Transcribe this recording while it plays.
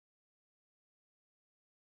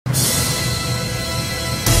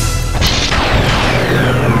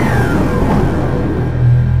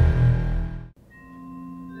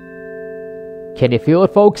Can you feel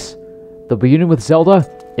it, folks? The reunion with Zelda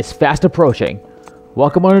is fast approaching.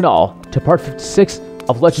 Welcome one and all to part 56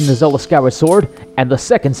 of Legend of Zelda Skyward Sword and the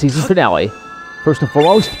second season finale. First and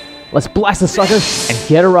foremost, let's blast the sucker and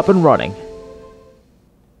get her up and running.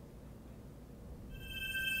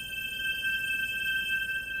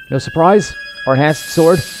 No surprise, our enhanced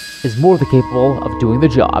sword is more than capable of doing the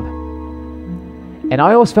job. And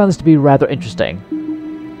I always found this to be rather interesting.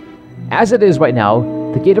 As it is right now,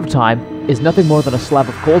 the Gate of Time is nothing more than a slab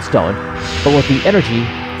of cold stone, but with the energy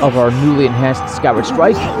of our newly enhanced Skyward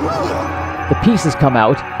Strike, the pieces come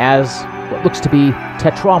out as what looks to be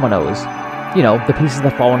tetrominoes. You know, the pieces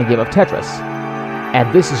that fall in a game of Tetris.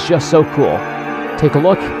 And this is just so cool. Take a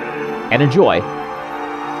look and enjoy.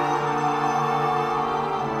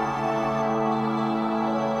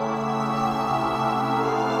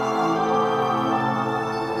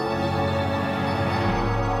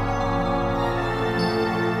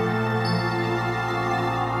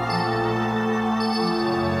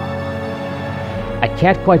 I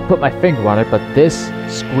can't quite put my finger on it, but this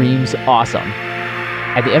screams awesome.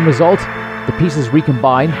 At the end result, the pieces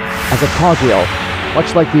recombine as a cogwheel,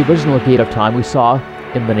 much like the original Gate of Time we saw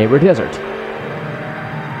in the Neighbor Desert.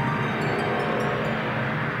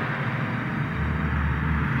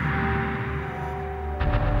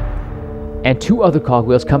 And two other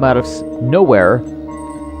cogwheels come out of nowhere,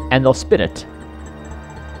 and they'll spin it.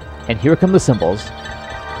 And here come the symbols.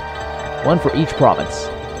 One for each province.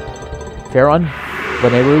 Faerun,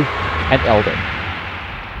 Lanayru, and Eldin.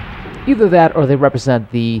 Either that or they represent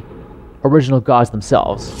the original gods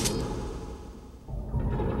themselves.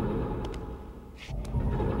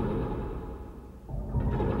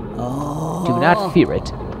 Do not fear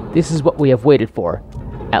it. This is what we have waited for.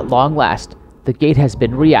 At long last, the gate has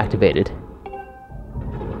been reactivated.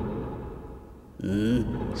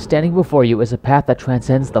 Standing before you is a path that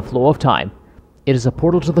transcends the flow of time. It is a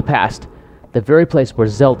portal to the past, the very place where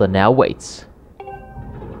Zelda now waits.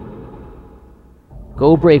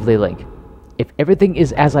 Go bravely, Link. If everything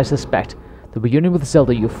is as I suspect, the reunion with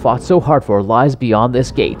Zelda you fought so hard for lies beyond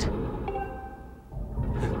this gate.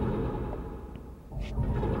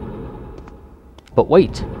 But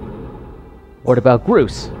wait. What about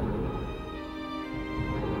Groose?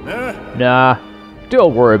 Nah,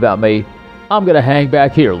 don't worry about me. I'm gonna hang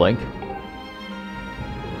back here, Link.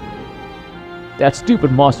 That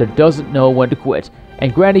stupid monster doesn't know when to quit,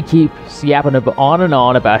 and Granny keeps yapping on and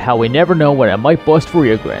on about how we never know when it might bust for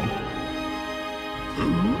your grin.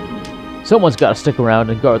 Someone's gotta stick around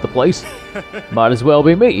and guard the place. Might as well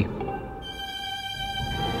be me.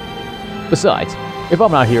 Besides, if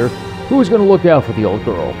I'm not here, who's gonna look out for the old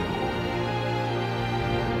girl?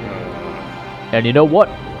 And you know what?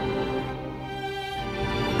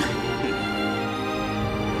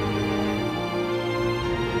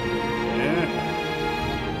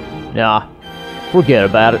 Nah, forget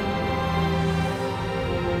about it.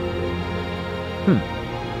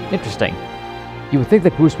 Interesting. You would think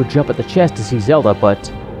that Groose would jump at the chance to see Zelda,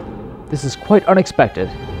 but this is quite unexpected.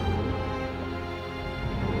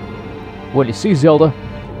 When you see Zelda,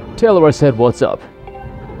 tell her I said what's up.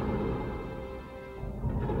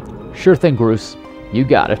 Sure thing, Groose. You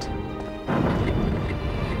got it.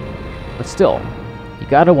 But still, you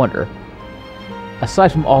gotta wonder.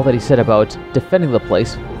 Aside from all that he said about defending the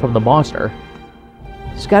place from the monster,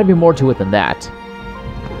 there's gotta be more to it than that.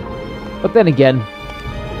 But then again,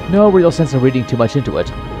 no real sense of reading too much into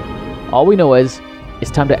it. All we know is,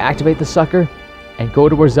 it's time to activate the sucker and go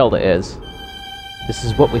to where Zelda is. This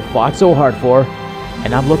is what we fought so hard for,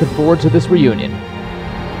 and I'm looking forward to this reunion.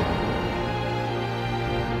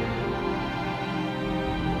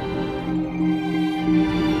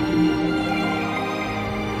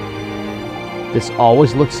 This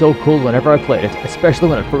always looked so cool whenever I played it, especially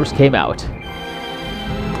when it first came out.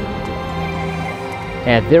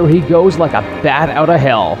 And there he goes like a bat out of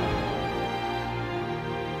hell.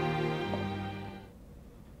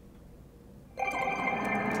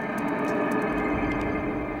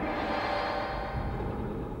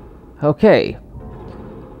 Okay.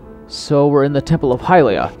 So we're in the Temple of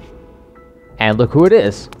Hylia. And look who it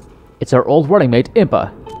is. It's our old running mate, Impa.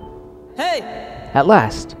 Hey! At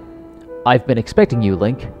last. I've been expecting you,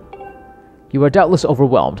 Link. You are doubtless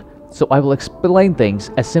overwhelmed, so I will explain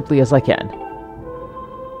things as simply as I can.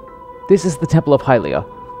 This is the Temple of Hylia,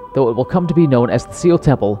 though it will come to be known as the Seal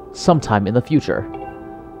Temple sometime in the future.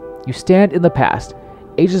 You stand in the past,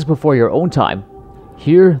 ages before your own time.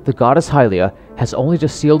 Here, the goddess Hylia has only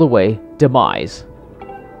just sealed away demise.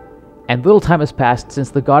 And little time has passed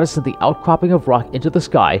since the goddess sent the outcropping of rock into the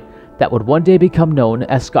sky that would one day become known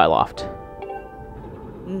as Skyloft.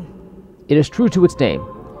 It is true to its name.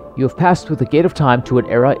 You have passed through the gate of time to an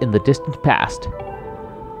era in the distant past.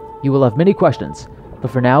 You will have many questions,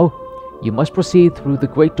 but for now, you must proceed through the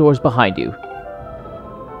great doors behind you.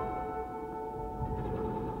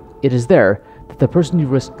 It is there that the person you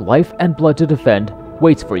risked life and blood to defend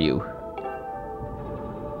waits for you.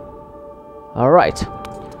 Alright,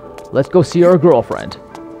 let's go see our girlfriend.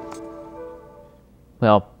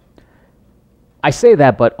 Well, I say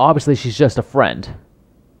that, but obviously she's just a friend.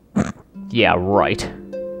 Yeah, right.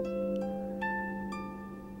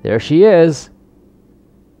 There she is.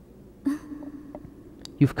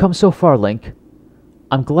 You've come so far, Link.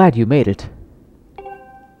 I'm glad you made it.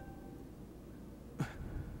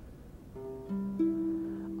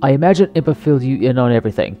 I imagine Impa filled you in on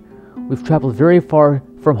everything. We've traveled very far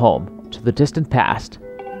from home, to the distant past.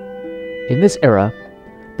 In this era,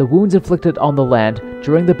 the wounds inflicted on the land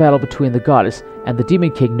during the battle between the goddess and the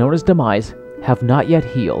demon king known as Demise have not yet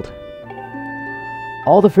healed.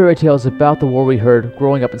 All the fairy tales about the war we heard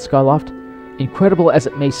growing up in Skyloft, incredible as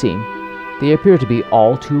it may seem, they appear to be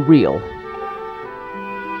all too real.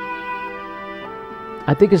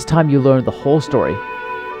 I think it's time you learn the whole story.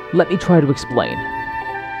 Let me try to explain.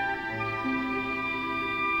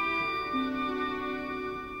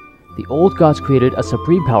 The old gods created a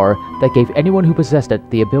supreme power that gave anyone who possessed it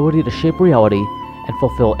the ability to shape reality and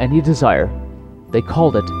fulfill any desire. They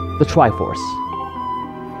called it the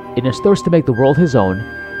Triforce. In his thirst to make the world his own,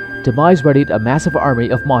 Demise readied a massive army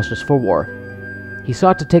of monsters for war. He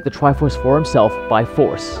sought to take the Triforce for himself by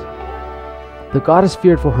force. The goddess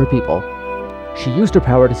feared for her people. She used her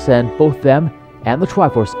power to send both them and the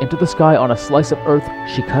Triforce into the sky on a slice of earth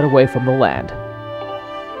she cut away from the land.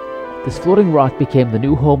 This floating rock became the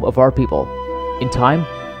new home of our people. In time,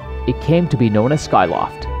 it came to be known as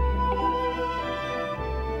Skyloft.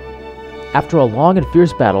 After a long and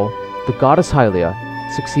fierce battle, the goddess Hylia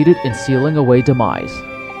succeeded in sealing away Demise.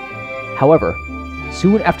 However,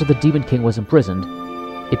 soon after the Demon King was imprisoned,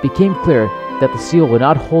 it became clear that the seal would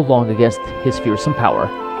not hold long against his fearsome power.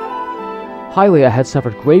 Hylia had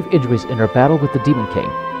suffered grave injuries in her battle with the Demon King.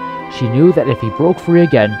 She knew that if he broke free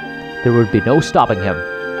again, there would be no stopping him.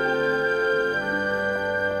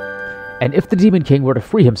 And if the Demon King were to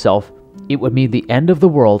free himself, it would mean the end of the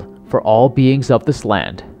world for all beings of this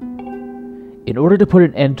land. In order to put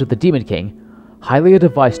an end to the Demon King, Hylia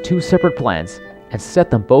devised two separate plans and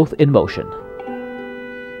set them both in motion.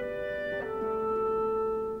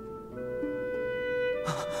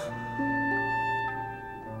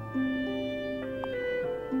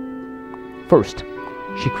 First,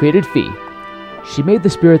 she created Fi. She made the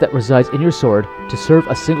spirit that resides in your sword to serve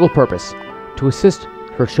a single purpose, to assist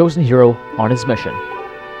her chosen hero on his mission.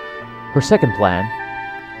 Her second plan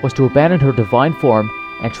was to abandon her divine form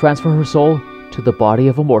and transfer her soul to the body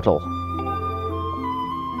of a mortal.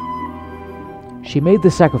 She made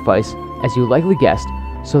this sacrifice, as you likely guessed,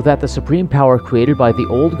 so that the supreme power created by the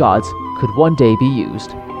old gods could one day be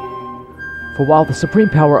used. For while the supreme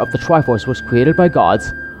power of the Triforce was created by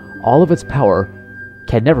gods, all of its power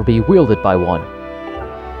can never be wielded by one.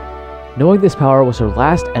 Knowing this power was her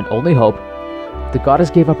last and only hope, the goddess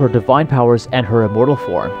gave up her divine powers and her immortal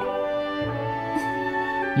form.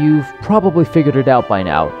 You've probably figured it out by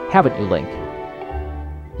now, haven't you, Link?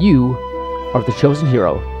 You are the chosen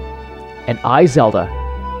hero, and I, Zelda,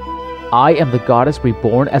 I am the goddess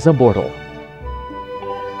reborn as a mortal.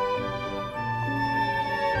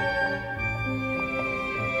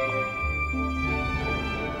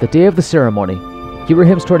 The day of the ceremony,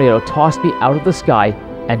 Girahim's tornado tossed me out of the sky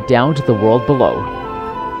and down to the world below.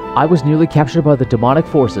 I was nearly captured by the demonic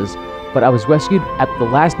forces, but I was rescued at the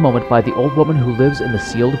last moment by the old woman who lives in the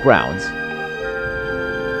sealed grounds.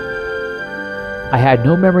 I had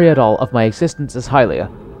no memory at all of my existence as Hylia,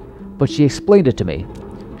 but she explained it to me.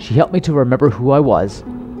 She helped me to remember who I was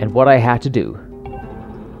and what I had to do.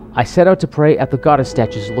 I set out to pray at the goddess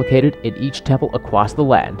statues located in each temple across the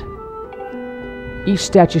land. Each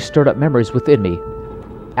statue stirred up memories within me.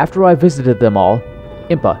 After I visited them all,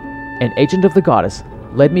 Impa, an agent of the goddess,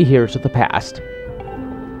 led me here to the past.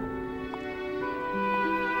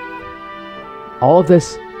 All of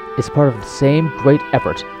this is part of the same great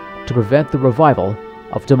effort to prevent the revival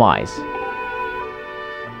of Demise.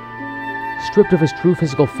 Stripped of his true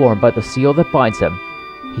physical form by the seal that binds him,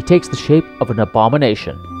 he takes the shape of an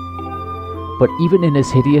abomination. But even in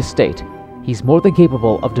his hideous state, he's more than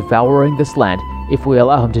capable of devouring this land if we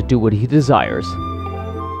allow him to do what he desires.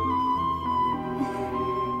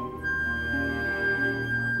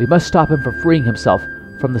 We must stop him from freeing himself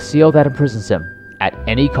from the seal that imprisons him, at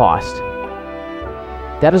any cost.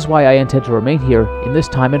 That is why I intend to remain here in this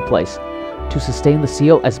time and place, to sustain the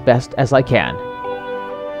seal as best as I can.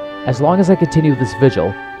 As long as I continue this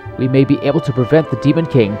vigil, we may be able to prevent the Demon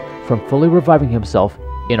King from fully reviving himself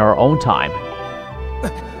in our own time.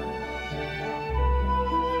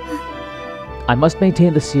 I must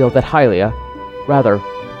maintain the seal that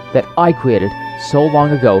that I created so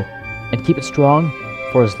long ago, and keep it strong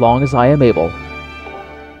for as long as I am able.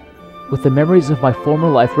 With the memories of my former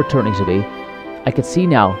life returning to me, I can see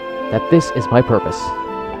now that this is my purpose.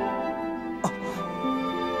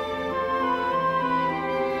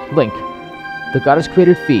 Link, the goddess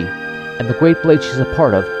created Fi, and the great blade she's a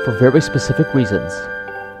part of for very specific reasons.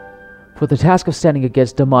 For the task of standing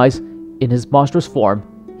against Demise in his monstrous form,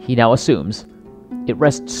 he now assumes, it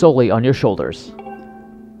rests solely on your shoulders.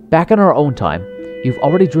 Back in our own time, you've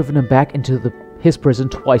already driven him back into his prison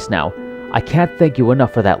twice now. I can't thank you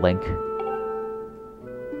enough for that, Link.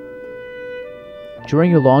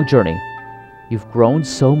 During your long journey, you've grown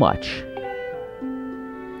so much.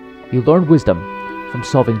 You learned wisdom from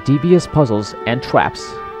solving devious puzzles and traps.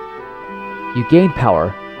 You gained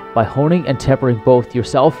power by honing and tempering both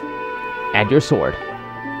yourself and your sword.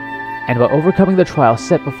 And by overcoming the trial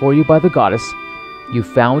set before you by the goddess, you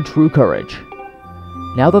found true courage.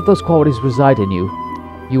 Now that those qualities reside in you,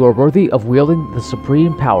 you are worthy of wielding the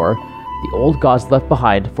supreme power the old gods left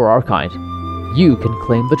behind for our kind. You can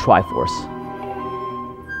claim the Triforce.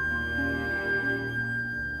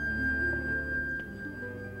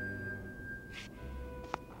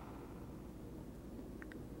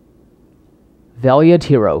 Valiant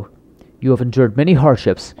hero, you have endured many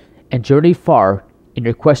hardships and journeyed far in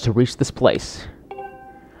your quest to reach this place.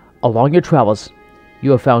 Along your travels,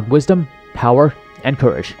 you have found wisdom, power, and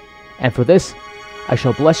courage, and for this, I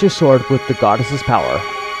shall bless your sword with the goddess's power.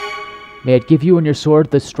 May it give you and your sword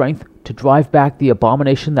the strength to drive back the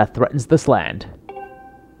abomination that threatens this land.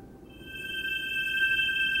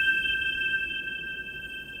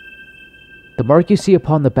 The mark you see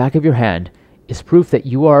upon the back of your hand is proof that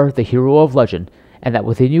you are the hero of legend, and that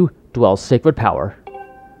within you dwells sacred power.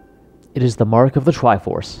 It is the mark of the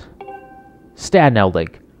Triforce. Stand now,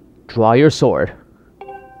 Link. Draw your sword.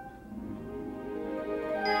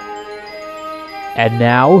 And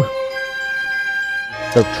now,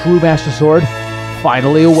 the true Master Sword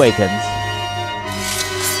finally awakens.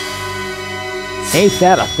 Ain't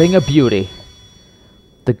that a thing of beauty?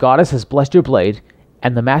 The goddess has blessed your blade,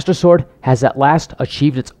 and the Master Sword has at last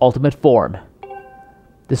achieved its ultimate form.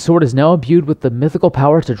 The sword is now imbued with the mythical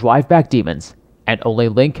power to drive back demons, and only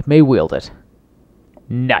Link may wield it.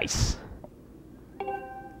 Nice!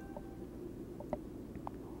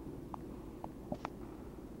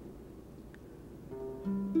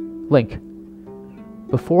 Link,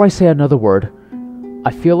 before I say another word,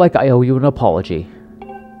 I feel like I owe you an apology.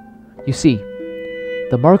 You see,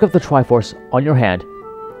 the mark of the Triforce on your hand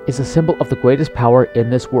is a symbol of the greatest power in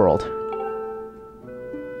this world.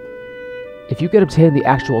 If you can obtain the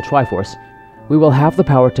actual Triforce, we will have the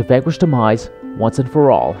power to vanquish Demise once and for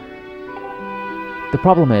all. The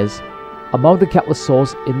problem is, among the countless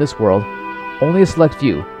souls in this world, only a select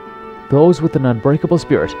few, those with an unbreakable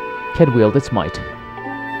spirit, can wield its might.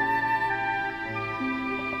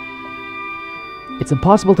 It's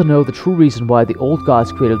impossible to know the true reason why the old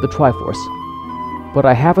gods created the Triforce, but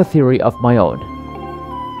I have a theory of my own.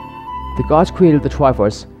 The gods created the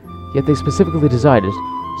Triforce, yet they specifically designed it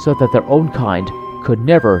so that their own kind could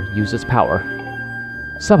never use its power.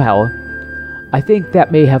 Somehow, I think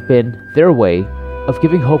that may have been their way of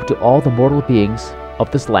giving hope to all the mortal beings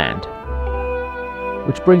of this land.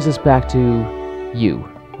 Which brings us back to you.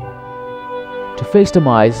 To face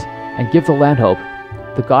Demise and give the land hope,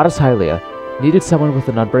 the goddess Hylia needed someone with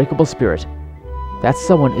an unbreakable spirit. That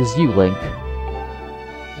someone is you, Link.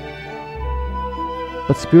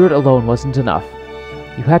 But spirit alone wasn't enough.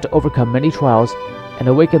 You had to overcome many trials and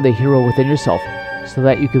awaken the hero within yourself so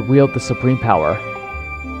that you could wield the supreme power.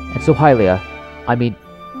 And so Hylia,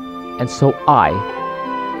 and so I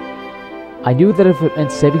knew that if it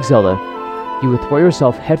meant saving Zelda, you would throw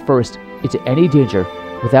yourself headfirst into any danger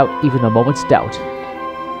without even a moment's doubt.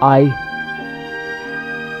 I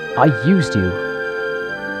used you.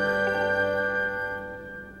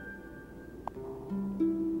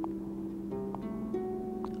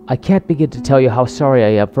 I can't begin to tell you how sorry I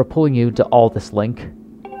am for pulling you into all this, Link.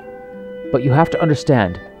 But you have to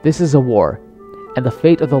understand, this is a war, and the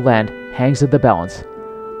fate of the land hangs in the balance.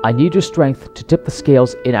 I need your strength to tip the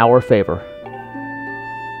scales in our favor.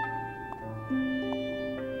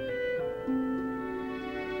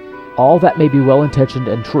 All that may be well-intentioned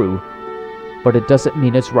and true, but it doesn't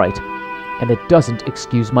mean it's right, and it doesn't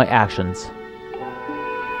excuse my actions.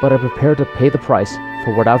 But I'm prepared to pay the price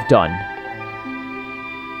for what I've done.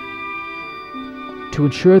 To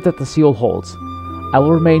ensure that the seal holds, I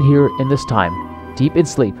will remain here in this time, deep in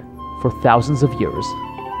sleep for thousands of years.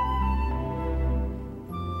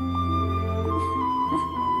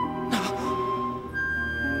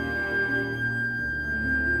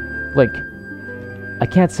 Link, I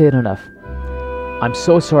can't say it enough. I'm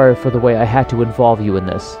so sorry for the way I had to involve you in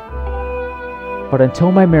this. But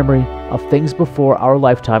until my memory of things before our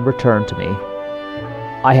lifetime returned to me,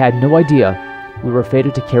 I had no idea we were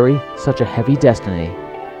fated to carry such a heavy destiny.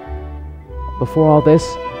 Before all this,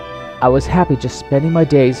 I was happy just spending my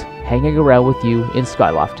days hanging around with you in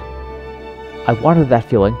Skyloft. I wanted that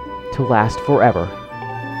feeling to last forever.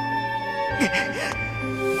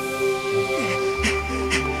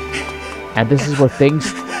 And this is where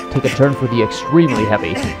things take a turn for the extremely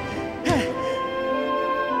heavy.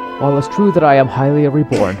 While it's true that I am highly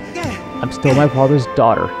reborn, I'm still my father's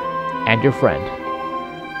daughter, and your friend.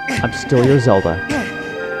 I'm still your Zelda.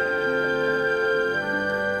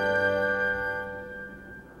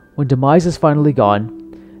 When Demise is finally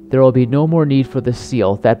gone, there will be no more need for the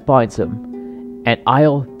seal that binds him, and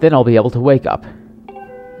then I'll be able to wake up.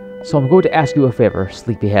 So I'm going to ask you a favor,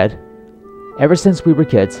 Sleepyhead. Ever since we were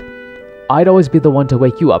kids, I'd always be the one to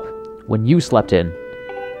wake you up when you slept in.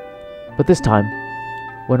 But this time,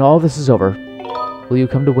 when all this is over, will you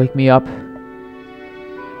come to wake me up?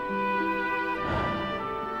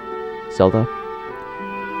 Zelda,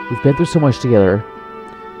 we've been through so much together.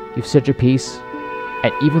 You've said your piece,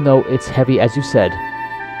 and even though it's heavy as you said,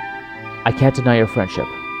 I can't deny your friendship.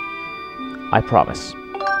 I promise.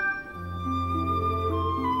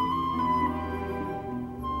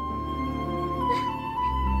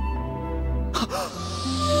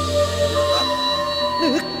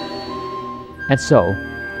 And so,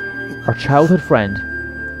 our childhood friend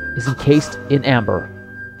is encased in amber,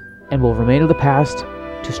 and will remain in the past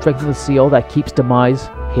to strengthen the seal that keeps Demise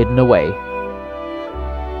hidden away.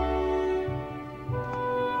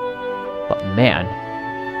 But man,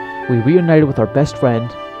 we reunited with our best friend,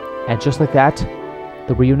 and just like that,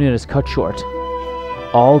 the reunion is cut short,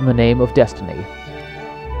 all in the name of destiny.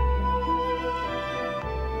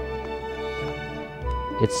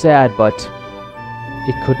 It's sad, but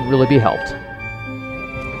it couldn't really be helped.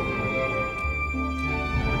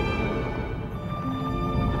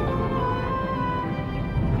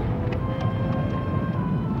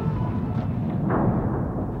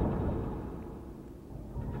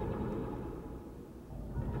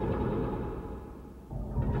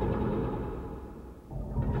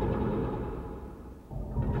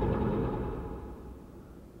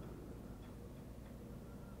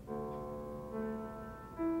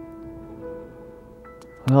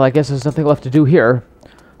 Well, I guess there's nothing left to do here,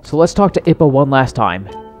 so let's talk to Ippa one last time.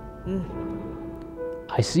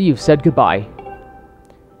 I see you've said goodbye.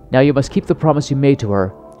 Now you must keep the promise you made to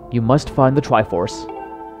her. You must find the Triforce.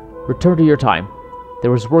 Return to your time.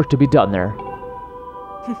 There is work to be done there.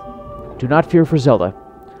 Do not fear for Zelda.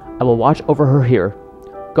 I will watch over her here.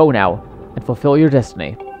 Go now, and fulfill your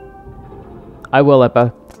destiny. I will,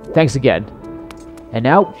 Ippa. Thanks again. And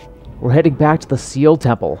now, we're heading back to the Sealed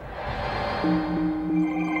Temple.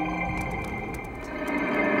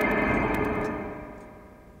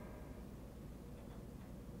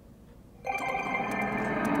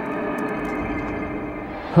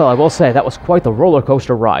 Well, I will say, that was quite the roller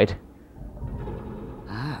coaster ride.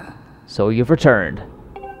 So you've returned.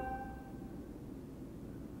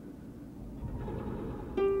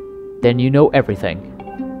 Then you know everything.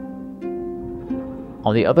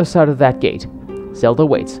 On the other side of that gate, Zelda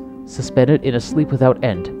waits, suspended in a sleep without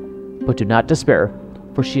end. But do not despair,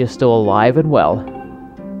 for she is still alive and well.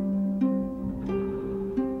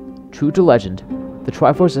 True to legend, the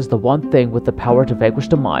Triforce is the one thing with the power to vanquish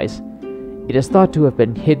Demise. It is thought to have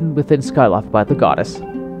been hidden within Skyloft by the goddess.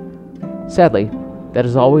 Sadly, that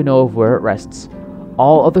is all we know of where it rests.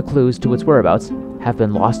 All other clues to its whereabouts have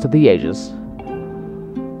been lost to the ages.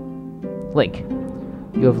 Link,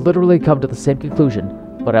 you have literally come to the same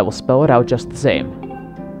conclusion, but I will spell it out just the same.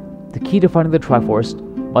 The key to finding the Triforce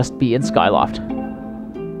must be in Skyloft.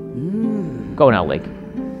 Go now, Link.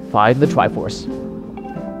 Find the Triforce.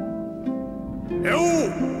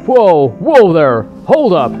 Whoa! Whoa there!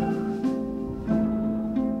 Hold up!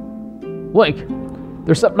 Link,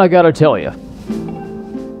 there's something I gotta tell you.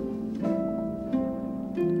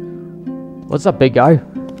 What's up, big guy?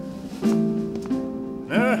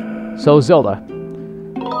 So, Zelda,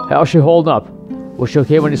 how's she holding up? Was she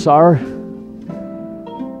okay when you saw her?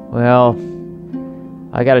 Well,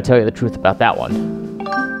 I gotta tell you the truth about that one.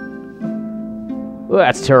 Well,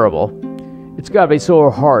 that's terrible. It's gotta be so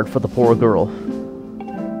hard for the poor girl.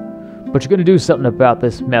 But you're gonna do something about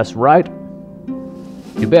this mess, right?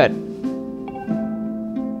 You bet.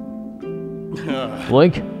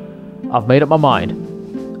 Link, I've made up my mind.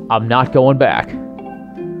 I'm not going back.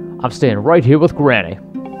 I'm staying right here with Granny.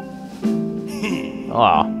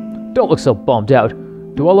 Aw, don't look so bummed out.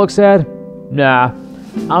 Do I look sad? Nah,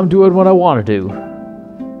 I'm doing what I want to do.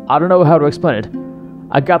 I don't know how to explain it.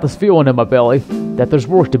 I got this feeling in my belly that there's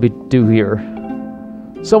work to be due here.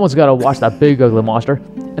 Someone's got to watch that big ugly monster,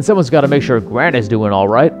 and someone's got to make sure Granny's doing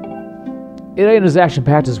alright. It ain't as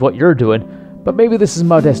action-packed as what you're doing, but maybe this is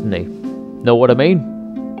my destiny. Know what I mean?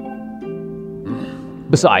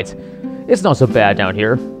 Besides, it's not so bad down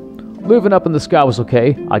here. Living up in the sky was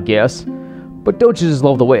okay, I guess. But don't you just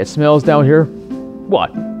love the way it smells down here?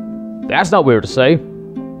 What? That's not weird to say.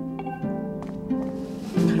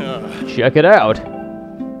 Check it out.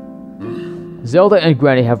 Zelda and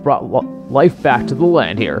Granny have brought life back to the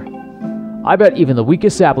land here. I bet even the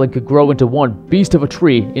weakest sapling could grow into one beast of a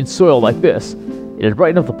tree in soil like this. It'd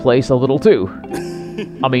brighten up the place a little too.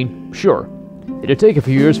 I mean, sure, it'd take a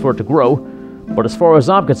few years for it to grow, but as far as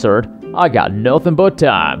I'm concerned, I got nothing but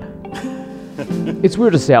time. It's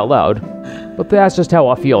weird to say out loud, but that's just how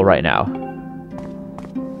I feel right now.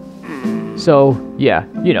 So, yeah,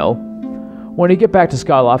 you know, when you get back to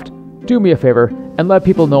Skyloft, do me a favor and let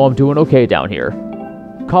people know I'm doing okay down here.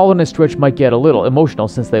 Colin and Stritch might get a little emotional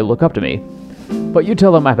since they look up to me, but you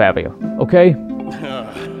tell them I'm happy, okay?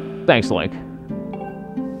 Thanks, Link.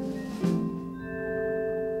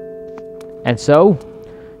 And so,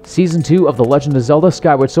 Season 2 of The Legend of Zelda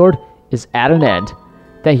Skyward Sword is at an end.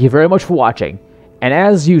 Thank you very much for watching, and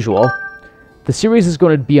as usual, the series is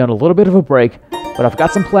going to be on a little bit of a break, but I've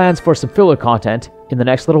got some plans for some filler content in the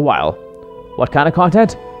next little while. What kind of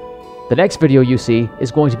content? The next video you see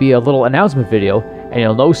is going to be a little announcement video, and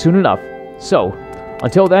you'll know soon enough. So,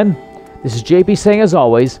 until then, this is JP saying as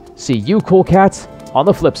always, see you cool cats on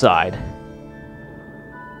the flip side.